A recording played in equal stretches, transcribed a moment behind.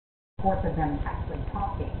Reports of them actually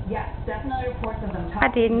talking. Yes, definitely reports of them talking. I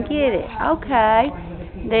didn't get it. Okay.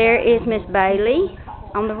 There is Miss Bailey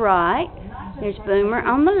on the right. There's Boomer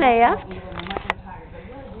on the left.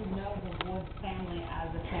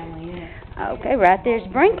 Okay, right there's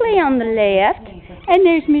Brinkley on the left. And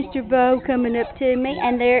there's Mr. Bo coming up to me.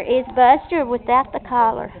 And there is Buster without the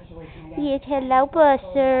collar. Yes, hello,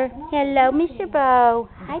 Buster. Hello, Mr. Bo.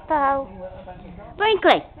 Hi, Bo.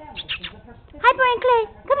 Brinkley. Hi, Brinkley.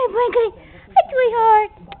 Come here, Brinkley. Hi,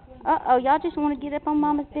 sweetheart. Uh-oh, y'all just want to get up on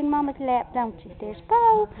Big Mama's lap, don't you? There's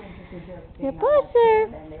Bo. There's Buster.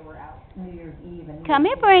 Come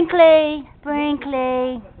here, Brinkley.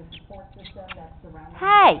 Brinkley.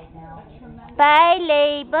 Hi.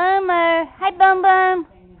 Bailey. Boomer. Hi, Boom Boom.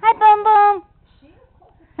 Hi, Boom Boom.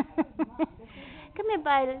 Come here,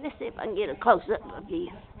 Bailey. Let's see if I can get a close-up of you.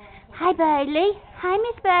 Hi, Bailey. Hi,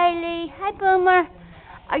 Miss Bailey. Hi, Boomer.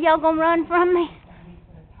 Are y'all going to run from me?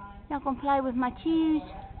 Y'all going to play with my shoes?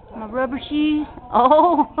 My rubber shoes?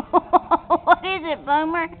 Oh, what is it,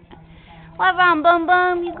 Boomer? What wrong, Boom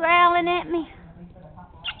Boom? You growling at me?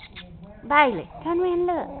 Bailey, turn around and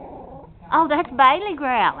look. Oh, that's Bailey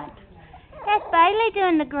growling. That's Bailey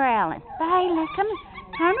doing the growling. Bailey, come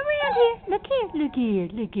here. Turn around here. Look here. Look here.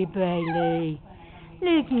 Look at Bailey.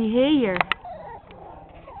 Looky here.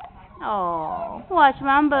 Oh, what's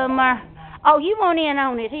wrong, Boomer? Oh, you want in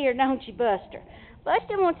on it here, don't you, Buster?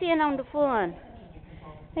 Buster wants in on the fun.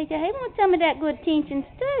 He said he wants some of that good attention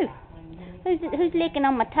too. Who's licking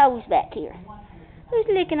on my toes back here? Who's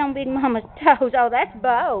licking on Big Mama's toes? Oh, that's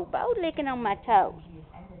Bo. Bo's licking on my toes.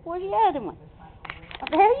 Where's the other one? Oh,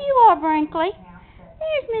 there you are, Brinkley.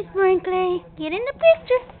 There's Miss Brinkley. Get in the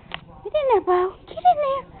picture. Get in there, Bo. Get in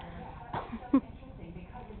there.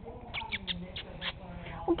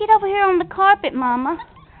 Well, get over here on the carpet, Mama.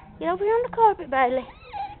 Get over here on the carpet, Bailey.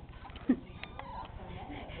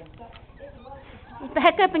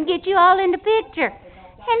 Back up and get you all in the picture.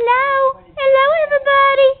 Hello. Hello,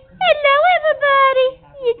 everybody. Hello, everybody.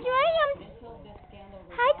 Yes, ma'am.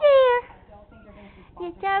 Hi there.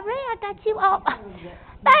 Yes, all right. I got you all.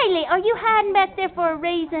 Bailey, are you hiding back there for a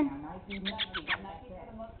reason?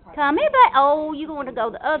 Come here, Bailey. Oh, you want to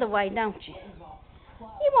go the other way, don't you?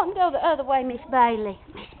 You want to go the other way, Miss Bailey.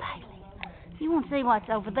 Miss Bailey. You want to see what's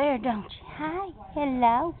over there, don't you? Hi.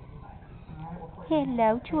 Hello.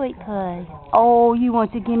 Hello, sweet pie. Oh, you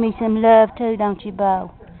want to give me some love too, don't you,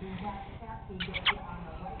 Bo?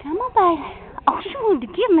 Come on, baby. Oh, you want to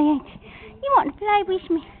give me, ain't you? You want to play with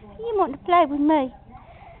me? You want to play with me?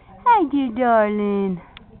 Hey, you darling.